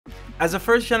As a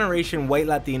first-generation white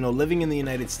Latino living in the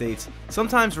United States,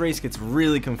 sometimes race gets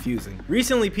really confusing.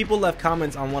 Recently, people left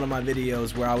comments on one of my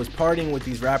videos where I was partying with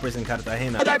these rappers in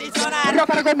Cartagena.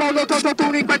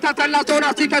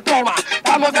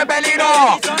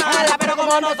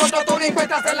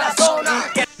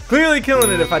 Clearly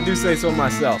killing it if I do say so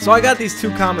myself. So I got these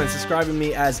 2 comments describing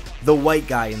me as the white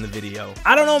guy in the video.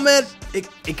 I don't know, man,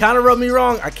 it kind of rubbed me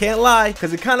wrong, I can't lie,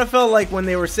 because it kind of felt like when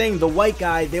they were saying the white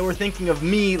guy, they were thinking of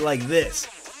me like this.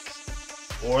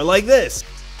 Or like this.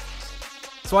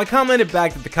 So I commented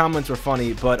back that the comments were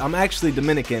funny, but I'm actually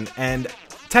Dominican, and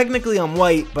technically I'm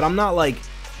white, but I'm not like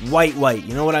white,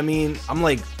 you know what I mean? I'm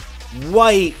like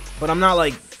white, but I'm not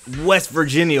like West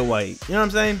Virginia white, you know what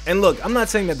I'm saying? And look, I'm not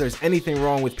saying that there's anything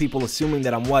wrong with people assuming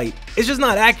that I'm white. It's just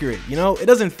not accurate, you know? It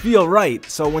doesn't feel right.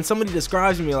 So when somebody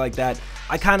describes me like that,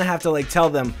 I kind of have to like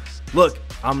tell them, look,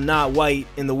 I'm not white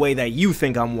in the way that you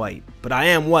think I'm white, but I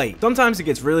am white. Sometimes it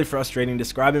gets really frustrating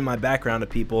describing my background to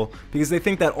people because they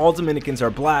think that all Dominicans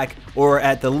are black or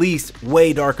at the least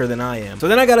way darker than I am. So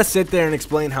then I gotta sit there and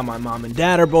explain how my mom and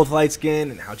dad are both light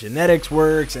skinned and how genetics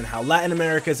works and how Latin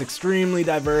America is extremely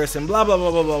diverse and blah blah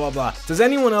blah blah blah blah blah. Does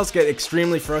anyone else get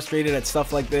extremely frustrated at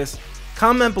stuff like this?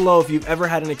 Comment below if you've ever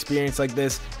had an experience like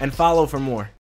this and follow for more.